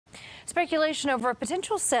Speculation over a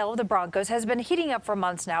potential sale of the Broncos has been heating up for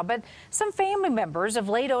months now, but some family members of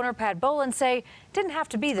late owner Pat Bowlen say it didn't have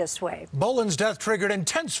to be this way. Bowlen's death triggered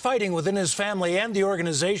intense fighting within his family and the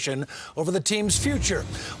organization over the team's future.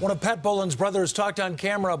 One of Pat Bowlen's brothers talked on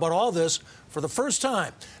camera about all this for the first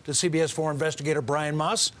time to CBS 4 investigator Brian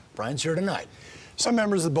Moss. Brian's here tonight. Some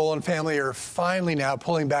members of the Bowlen family are finally now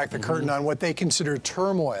pulling back the curtain on what they consider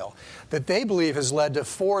turmoil that they believe has led to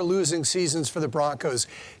 4 losing seasons for the Broncos,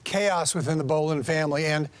 chaos within the Bowlen family,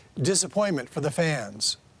 and disappointment for the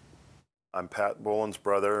fans. I'm Pat Bowlen's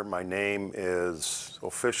brother. My name is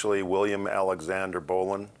officially William Alexander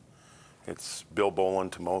Bowlen. It's Bill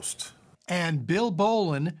Bowlen to most. And Bill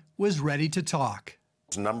Bowlen was ready to talk.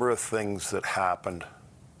 There's a number of things that happened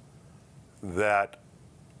that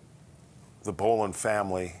the Bowlen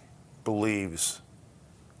family believes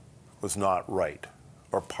was not right,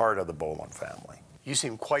 or part of the Bowlen family. You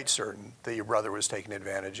seem quite certain that your brother was taken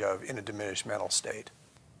advantage of in a diminished mental state.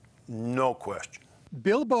 No question.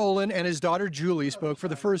 Bill Bowlen and his daughter Julie spoke for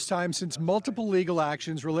the first time since multiple legal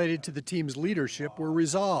actions related to the team's leadership were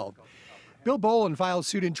resolved. Bill Bowlen filed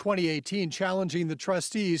suit in 2018 challenging the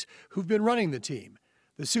trustees who've been running the team.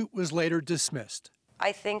 The suit was later dismissed.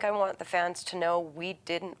 I think I want the fans to know we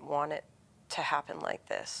didn't want it to happen like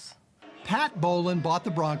this. Pat Bowlen bought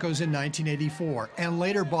the Broncos in 1984 and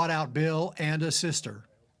later bought out Bill and a sister.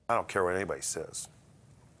 I don't care what anybody says.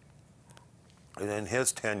 And in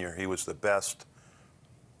his tenure, he was the best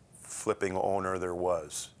flipping owner there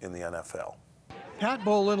was in the NFL. Pat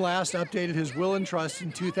Bowlen last updated his will and trust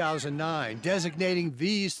in 2009, designating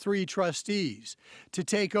these 3 trustees to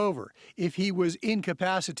take over if he was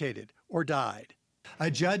incapacitated or died.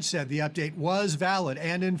 A judge said the update was valid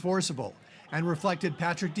and enforceable and reflected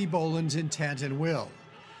Patrick D. Bowlen's intent and will.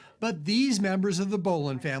 But these members of the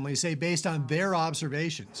Bowlen family say, based on their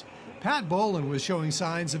observations, Pat Bowlen was showing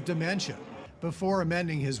signs of dementia before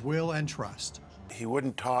amending his will and trust. He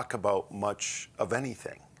wouldn't talk about much of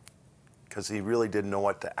anything because he really didn't know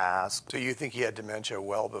what to ask. So you think he had dementia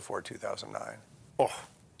well before 2009? Oh,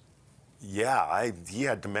 yeah, he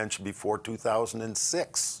had dementia before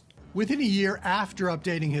 2006. Within a year after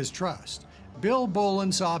updating his trust, Bill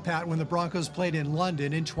Bowlen saw Pat when the Broncos played in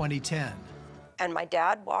London in 2010. And my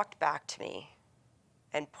dad walked back to me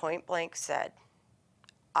and point blank said,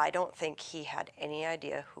 I don't think he had any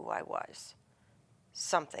idea who I was.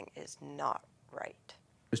 Something is not right.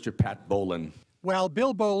 Mr. Pat Bowlen. While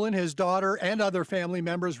Bill Bowlen, his daughter, and other family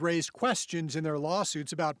members raised questions in their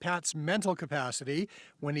lawsuits about Pat's mental capacity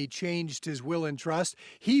when he changed his will and trust,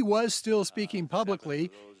 he was still speaking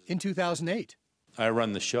publicly in 2008. I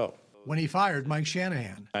run the show. When he fired Mike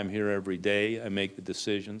Shanahan. I'm here every day. I make the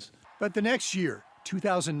decisions. But the next year,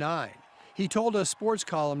 2009, he told a sports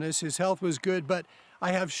columnist his health was good, but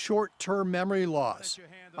I have short-term memory loss.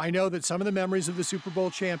 I know that some of the memories of the Super Bowl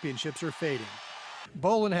championships are fading.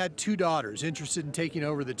 Bowlen had 2 daughters interested in taking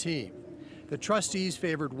over the team. The trustees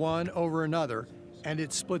favored one over another, and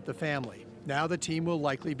it split the family. Now the team will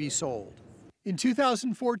likely be sold. In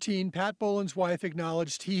 2014, Pat Bowlen's wife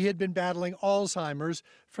acknowledged he had been battling Alzheimer's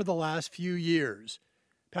for the last few years.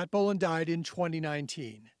 Pat Bowlen died in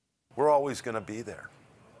 2019. We're always going to be there,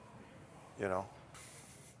 you know.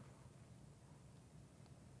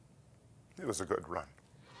 It was a good run.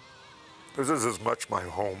 This is as much my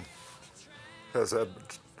home as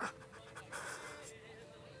Edmonton.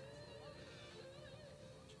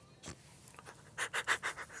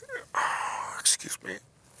 Excuse me.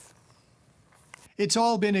 It's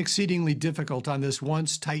all been exceedingly difficult on this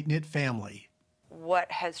once tight-knit family.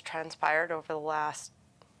 What has transpired over the last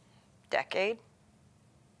decade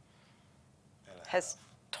has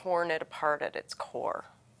torn it apart at its core.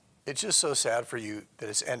 It's just so sad for you that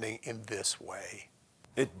it's ending in this way.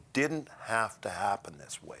 It didn't have to happen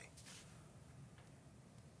this way.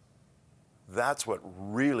 That's what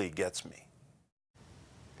really gets me.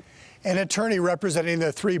 An attorney representing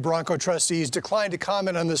the 3 Bronco trustees declined to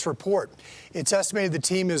comment on this report. It's estimated the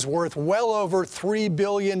team is worth well over $3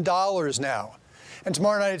 billion now. And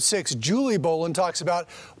tomorrow night at 6, Julie Bowlen talks about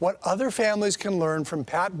what other families can learn from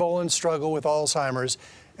Pat Bowlen's struggle with Alzheimer's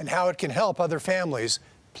and how it can help other families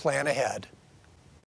plan ahead.